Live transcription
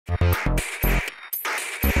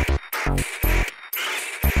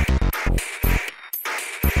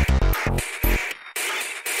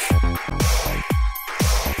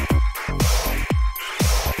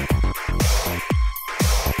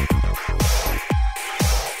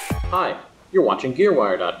Hi, you're watching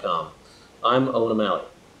GearWire.com. I'm Owen O'Malley,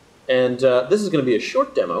 and this is going to be a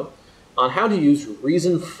short demo on how to use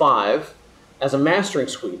Reason 5 as a mastering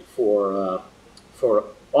suite for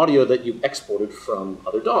audio that you've exported from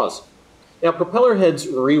other DAWs. Now, Propellerhead's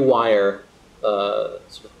Rewire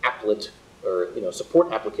sort of applet or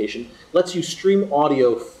support application lets you stream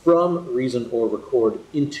audio from Reason or Record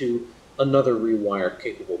into another Rewire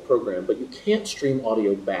capable program, but you can't stream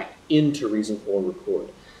audio back into Reason or Record.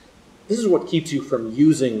 This is what keeps you from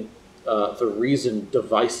using the Reason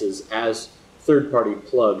devices as third-party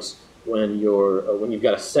plugs when you've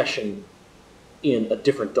got a session in a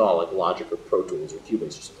different DAW like Logic or Pro Tools or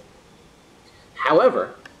Cubase or something.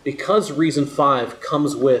 However, because Reason 5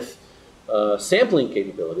 comes with sampling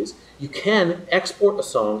capabilities, you can export a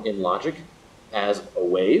song in Logic as a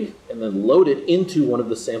wave and then load it into one of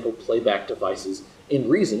the sample playback devices in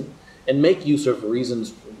Reason and make use of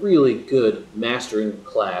Reason's really good mastering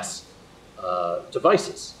class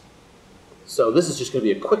devices. So this is just going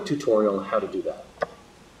to be a quick tutorial on how to do that.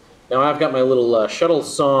 Now I've got my little shuttle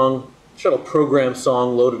program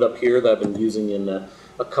song loaded up here that I've been using in a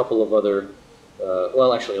couple of other,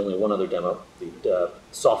 well actually only one other demo, the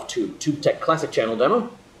Soft Tube Tech Classic Channel demo.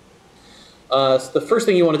 So the first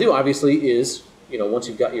thing you want to do obviously is, once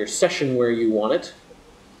you've got your session where you want it,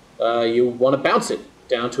 you want to bounce it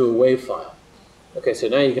down to a WAV file. Okay, so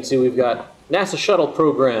now you can see we've got NASA Shuttle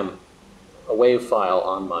Program, a WAV file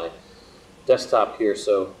on my desktop here,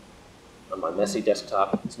 so on my messy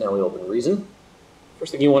desktop. So now we open Reason.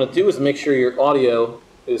 First thing you want to do is make sure your audio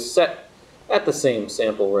is set at the same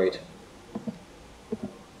sample rate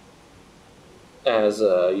as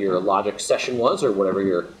your Logic session was, or whatever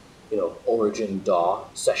your origin DAW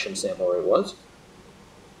session sample rate was.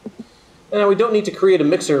 And now we don't need to create a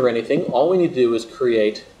mixer or anything. All we need to do is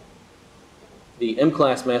create the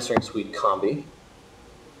MClass Mastering Suite Combi.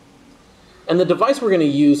 And the device we're going to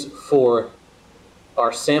use for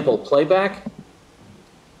our sample playback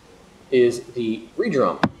is the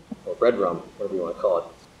redrum, or red drum, whatever you want to call it.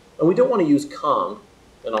 And we don't want to use Kong,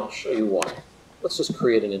 and I'll show you why. Let's just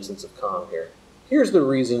create an instance of Kong here. Here's the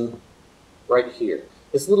reason right here.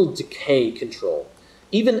 This little decay control.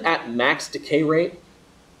 Even at max decay rate,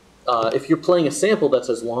 if you're playing a sample that's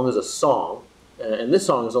as long as a song, and this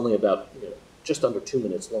song is only about just under 2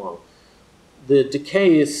 minutes long, the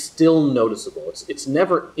decay is still noticeable. It's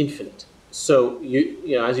never infinite. So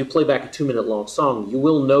as you play back a 2-minute long song, you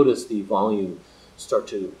will notice the volume start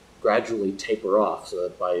to gradually taper off, so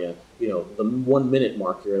that by the 1 minute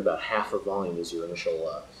mark, you're at about half the volume as your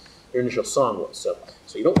initial song was.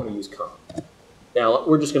 So you don't want to use Kong. Now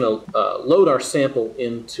we're just going to load our sample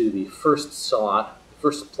into the first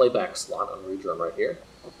playback slot on Redrum right here.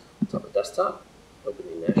 It's on the desktop. Open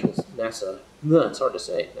the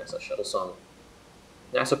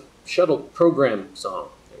NASA Shuttle Program song.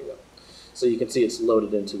 There you go. So you can see it's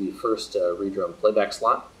loaded into the first Redrum playback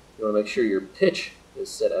slot. You want to make sure your pitch is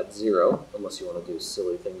set at 0, unless you want to do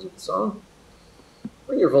silly things with the song.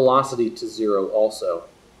 Bring your velocity to 0 also.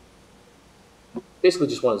 Basically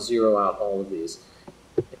just want to zero out all of these,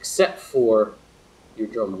 except for your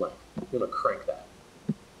drum length. You want to crank that.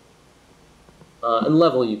 And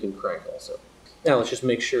level you can crank also. Now let's just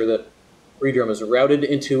make sure that Redrum is routed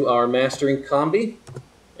into our mastering combi,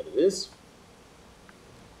 and it is.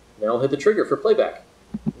 Now we'll hit the trigger for playback.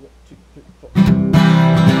 1, 2, 3, 4.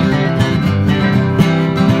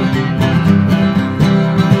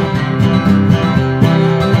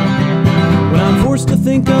 When I'm forced to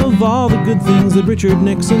think of all the good things that Richard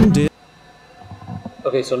Nixon did.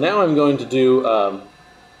 Okay, so now I'm going to do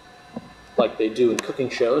like they do in cooking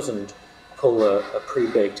shows and pull a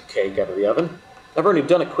pre-baked cake out of the oven. I've already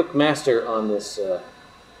done a quick master on this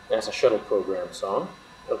NASA Shuttle Program song.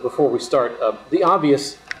 But before we start, the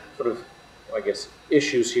obvious sort of,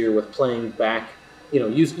 issues here with playing back,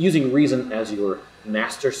 using Reason as your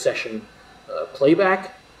master session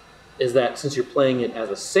playback is that since you're playing it as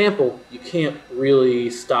a sample, you can't really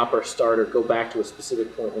stop or start or go back to a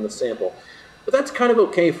specific point in the sample. But that's kind of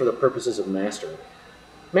okay for the purposes of mastering.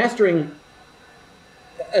 Mastering,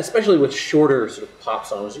 especially with shorter sort of pop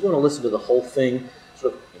songs, you want to listen to the whole thing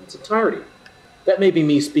sort of in its entirety. That may be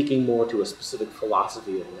me speaking more to a specific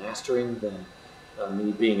philosophy of mastering than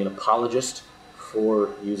me being an apologist for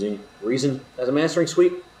using Reason as a mastering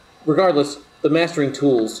suite. Regardless, the mastering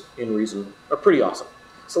tools in Reason are pretty awesome.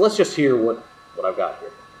 So let's just hear what I've got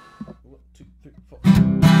here. 1, 2, 3, 4.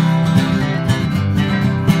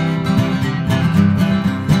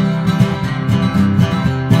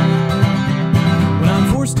 When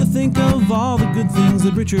I'm forced to think of all the good things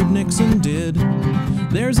things that Richard Nixon did.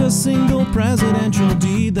 There's a single presidential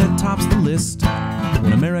deed that tops the list.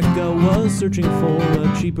 When America was searching for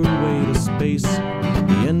a cheaper way to space,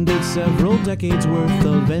 he ended several decades worth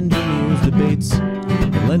of engineers' debates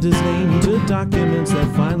and lent his name to documents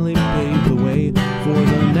that finally paved the way for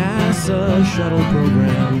the NASA shuttle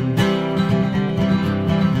program.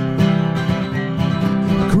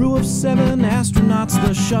 A crew of 7 astronauts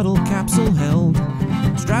the shuttle capsule held,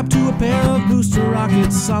 strapped to a pair of booster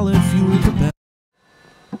rockets, solid fuel propelled.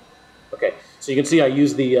 Okay, so you can see I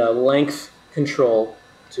use the length control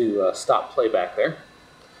to stop playback there.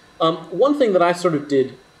 One thing that I sort of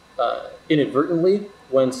did inadvertently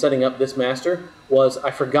when setting up this master was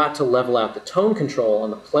I forgot to level out the tone control on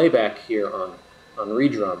the playback here on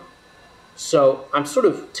redrum. So I'm sort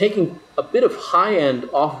of taking a bit of high end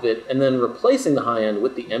off of it and then replacing the high end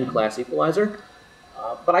with the MClass equalizer.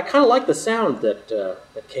 But I kind of like the sound that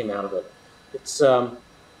that came out of it. It's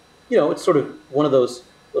you know, it's sort of one of those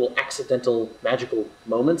little accidental magical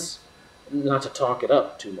moments. Not to talk it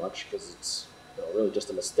up too much because it's really just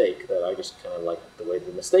a mistake that I just kind of like the way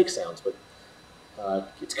the mistake sounds. But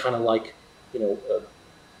it's kind of like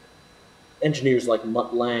engineers like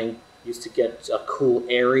Mutt Lange used to get a cool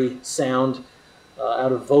airy sound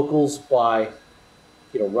out of vocals by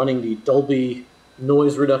running the Dolby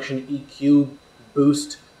noise reduction EQ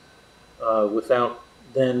boost without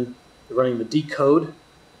then running the decode.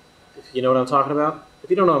 If you know what I'm talking about. If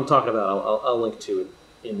you don't know what I'm talking about, I'll link to it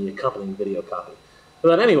in the accompanying video copy.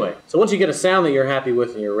 But anyway, so once you get a sound that you're happy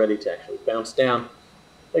with and you're ready to actually bounce down,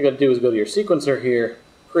 all you got to do is go to your sequencer here,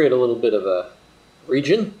 create a little bit of a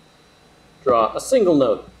region, draw a single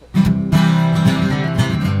note.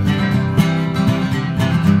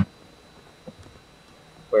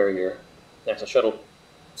 Where your NASA shuttle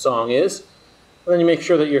song is. And then you make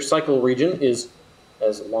sure that your cycle region is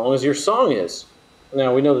as long as your song is.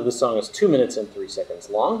 Now we know that this song is 2 minutes and 3 seconds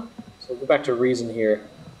long. So we'll go back to Reason here.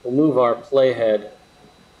 We'll move our playhead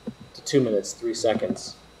to 2 minutes, 3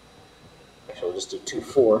 seconds. Actually, we'll just do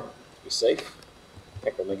 2.4 to be safe.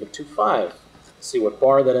 Heck, we'll make it 2.5. See what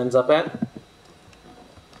bar that ends up at.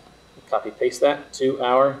 Copy paste that to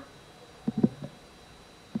our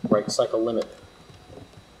right cycle limit.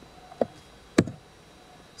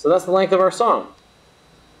 So that's the length of our song.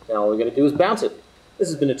 Now all we got to do is bounce it. This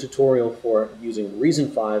has been a tutorial for using Reason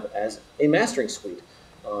 5 as a mastering suite.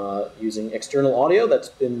 Using external audio that's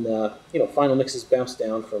been, final mixes bounced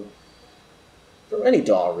down from any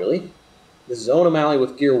DAW, really. This is Owen O'Malley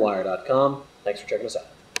with GearWire.com. Thanks for checking us out.